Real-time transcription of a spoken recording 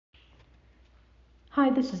Hi,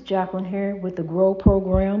 this is Jacqueline here with the Grow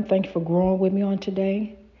Program. Thank you for growing with me on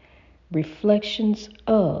today. Reflections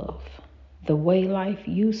of the way life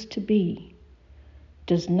used to be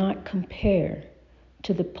does not compare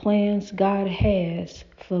to the plans God has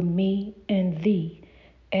for me and thee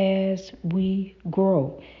as we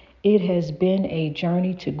grow. It has been a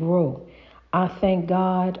journey to grow. I thank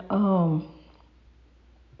God I'm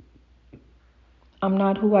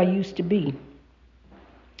not who I used to be.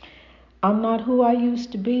 I'm not who I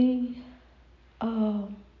used to be. Uh,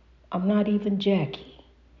 I'm not even Jackie.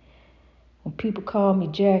 When people call me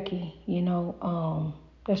Jackie,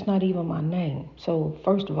 that's not even my name. So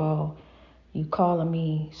first of all, you calling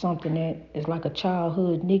me something that is like a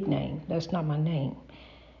childhood nickname. That's not my name.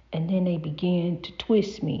 And then they begin to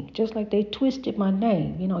twist me, just like they twisted my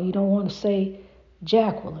name. You don't want to say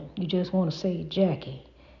Jacqueline. You just want to say Jackie.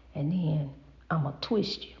 And then I'm going to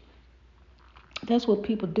twist you. That's what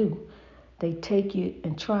people do. They take you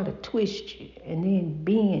and try to twist you and then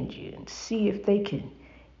bend you and see if they can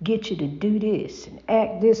get you to do this and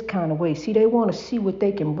act this kind of way. See, they want to see what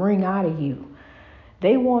they can bring out of you.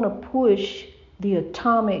 They want to push the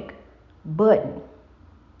atomic button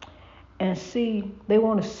and see, they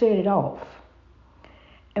want to set it off.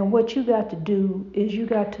 And what you got to do is you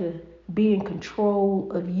got to be in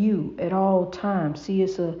control of you at all times. See,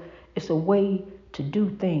 it's a way to do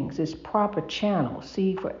things. It's proper channel.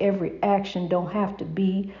 See, for every action don't have to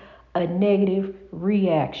be a negative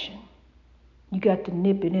reaction. You got to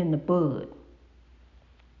nip it in the bud.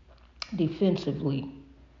 Defensively.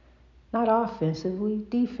 Not offensively,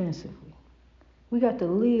 defensively. We got to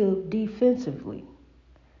live defensively.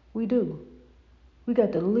 We do. We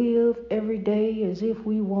got to live every day as if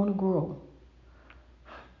we want to grow.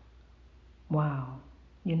 Wow.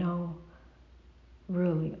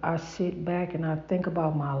 Really, I sit back and I think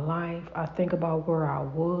about my life. I think about where I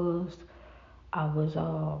was. I was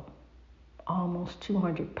almost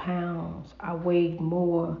 200 pounds. I weighed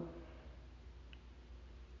more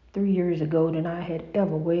 3 years ago than I had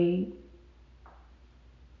ever weighed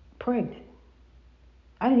pregnant.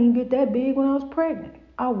 I didn't even get that big when I was pregnant.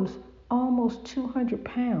 I was almost 200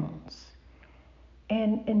 pounds.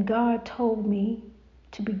 And God told me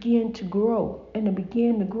to begin to grow. And to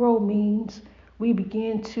begin to grow means we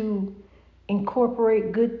begin to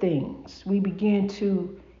incorporate good things. We begin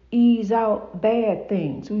to ease out bad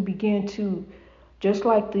things. We begin to, just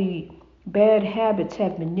like the bad habits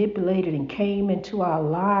have manipulated and came into our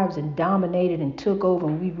lives and dominated and took over,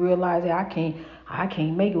 and we realized that I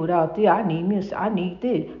can't make it without this. I need this. I need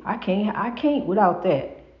this. I can't without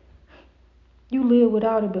that. You lived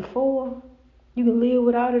without it before. You can live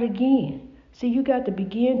without it again. See, you got to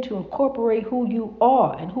begin to incorporate who you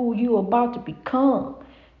are and who you're about to become.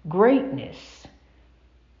 Greatness.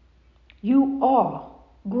 You are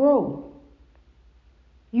grow.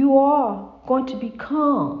 You are going to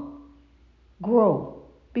become grow.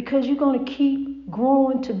 Because you're going to keep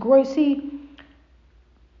growing to great. See,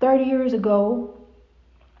 30 years ago,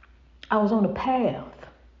 I was on a path.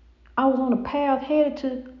 I was on a path headed to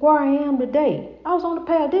where I am today. I was on the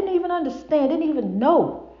path, didn't even understand, didn't even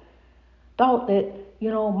know. Thought that,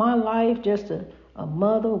 my life, just a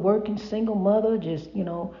mother, working single mother, just,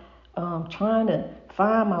 trying to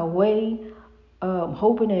find my way,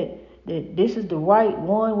 hoping that this is the right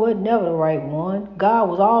one. Wasn't never the right one. God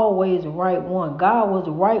was always the right one. God was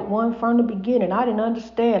the right one from the beginning. I didn't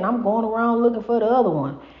understand. I'm going around looking for the other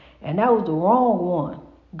one. And that was the wrong one.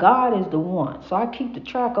 God is the one. So I keep the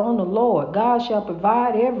track on the Lord. God shall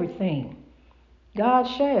provide everything. God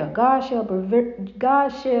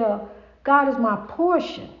is my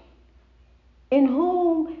portion. In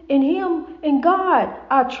him, in God,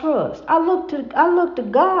 I trust. I look to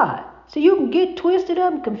God. So you can get twisted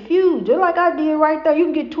up and confused. Just like I did right there. You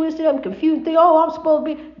can get twisted up and confused and think, oh, I'm supposed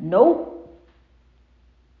to be. Nope.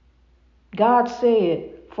 God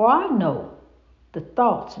said, for I know the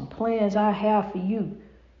thoughts and plans I have for you.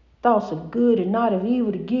 Thoughts of good and not of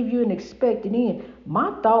evil to give you an expected end.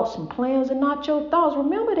 My thoughts and plans are not your thoughts.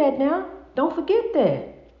 Remember that now. Don't forget that.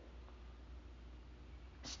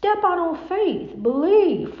 Step out on faith.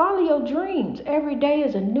 Believe. Follow your dreams. Every day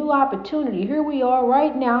is a new opportunity. Here we are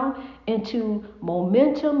right now into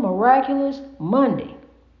Momentum Miraculous Monday.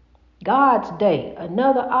 God's day.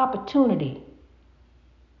 Another opportunity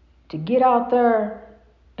to get out there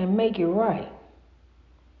and make it right.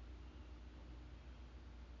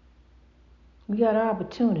 We got an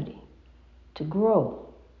opportunity to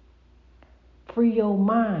grow. Free your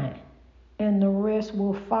mind, and the rest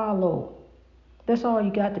will follow. That's all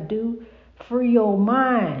you got to do. Free your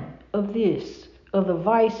mind of this, of the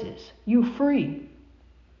vices. You free.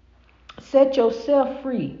 Set yourself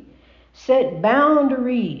free. Set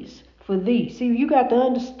boundaries for thee. See, you got to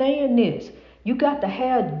understand this. You got to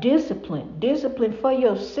have discipline. Discipline for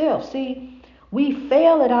yourself. See, we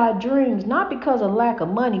fail at our dreams not because of lack of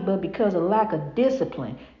money, but because of lack of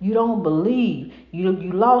discipline. You don't believe. You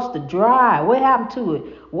lost the drive. What happened to it?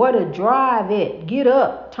 Where the drive at? Get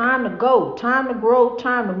up. Time to go. Time to grow.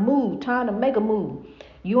 Time to move. Time to make a move.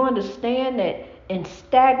 You understand that in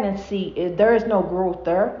stagnancy, there is no growth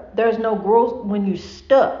there. There's no growth when you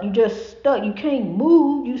stuck. You just stuck. You can't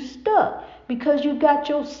move. You stuck because you got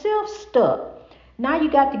yourself stuck. Now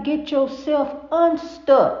you got to get yourself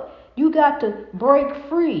unstuck. You got to break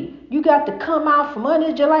free. You got to come out from under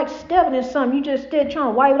it. You're like stepping in something. You just still trying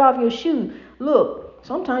to wipe it off your shoes. Look,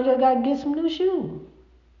 sometimes you got to get some new shoes.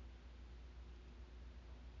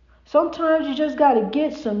 Sometimes you just got to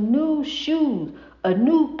get some new shoes, a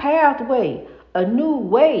new pathway, a new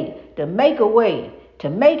way, to make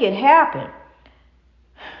it happen.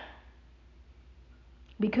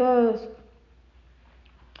 Because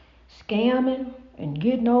scamming and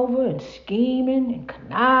getting over and scheming and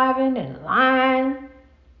conniving and lying,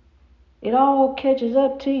 it all catches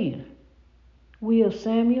up to you. Will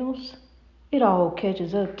Samuels, it all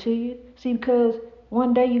catches up to you. See, because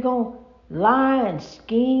one day you're going to lie and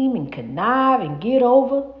scheme and connive and get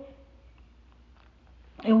over.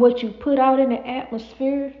 And what you put out in the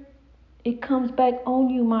atmosphere, it comes back on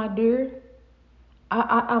you, my dear.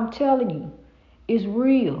 I'm telling you, it's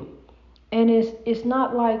real. And it's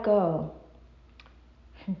not like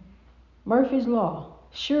Murphy's Law,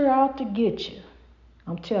 sure out to get you.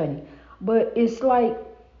 I'm telling you. But it's like,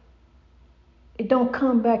 it don't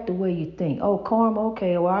come back the way you think. Oh, karma,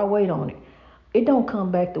 okay, well, I'll wait on it. It don't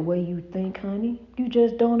come back the way you think, honey. You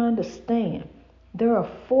just don't understand. There are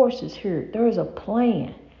forces here. There's a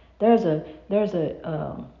plan.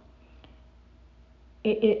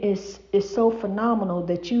 It's so phenomenal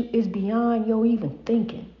that it's beyond your even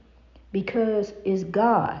thinking, because it's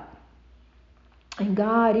God. And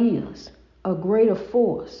God is a greater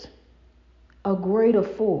force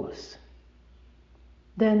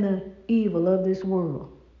than the evil of this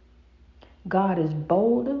world. God is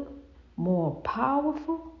bolder, more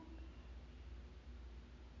powerful.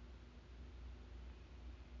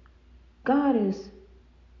 God is,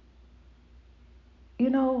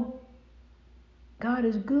 God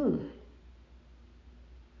is good.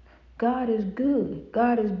 God is good.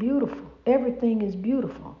 God is beautiful. Everything is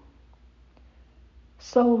beautiful.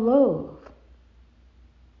 So love.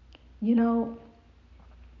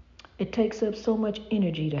 It takes up so much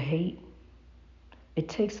energy to hate. It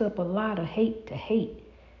takes up a lot of hate to hate.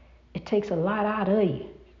 It takes a lot out of you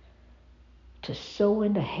to sow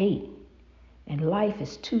into hate. And life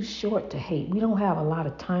is too short to hate. We don't have a lot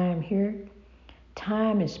of time here.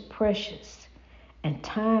 Time is precious. And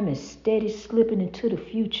time is steady slipping into the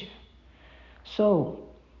future. So,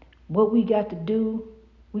 what we got to do,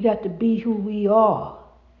 we got to be who we are.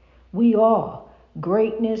 We are.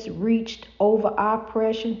 Greatness reached over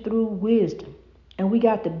oppression through wisdom. And we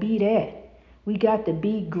got to be that. We got to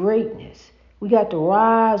be greatness. We got to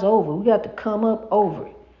rise over. We got to come up over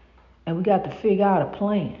it. And we got to figure out a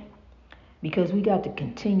plan. Because we got to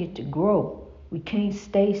continue to grow. We can't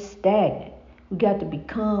stay stagnant. We got to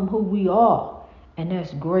become who we are. And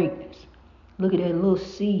that's greatness. Look at that little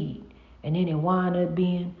seed. And then it wind up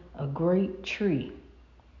being a great tree.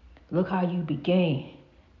 Look how you began.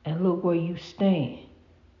 And look where you stand.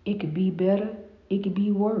 It could be better. It could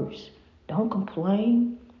be worse. Don't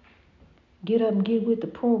complain. Get up and get with the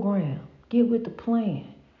program. Get with the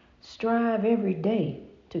plan. Strive every day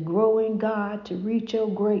to grow in God, to reach your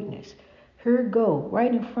greatness. Here go,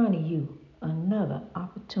 right in front of you, another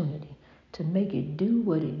opportunity to make it do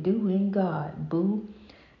what it do in God, boo.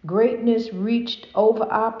 Greatness reached over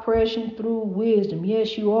oppression through wisdom.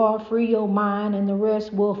 Yes, you are. Free your mind and the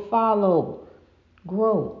rest will follow.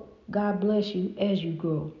 Grow. God bless you as you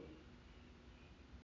grow.